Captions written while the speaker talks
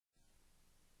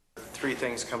three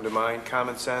things come to mind: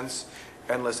 common sense,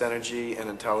 endless energy, and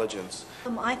intelligence.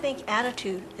 I think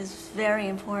attitude is very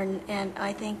important, and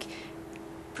I think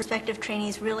prospective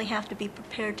trainees really have to be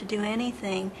prepared to do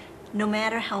anything, no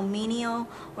matter how menial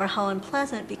or how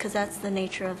unpleasant, because that's the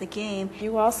nature of the game.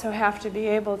 You also have to be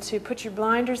able to put your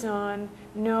blinders on,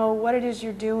 know what it is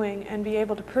you're doing, and be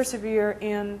able to persevere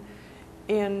in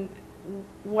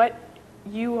what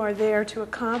you are there to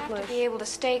accomplish. You have to be able to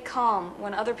stay calm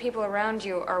when other people around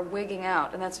you are wigging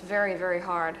out, and that's very, very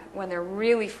hard. When they're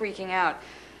really freaking out,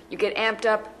 you get amped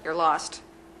up, you're lost.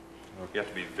 You have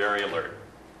to be very alert,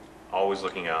 always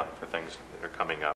looking out for things that are coming up.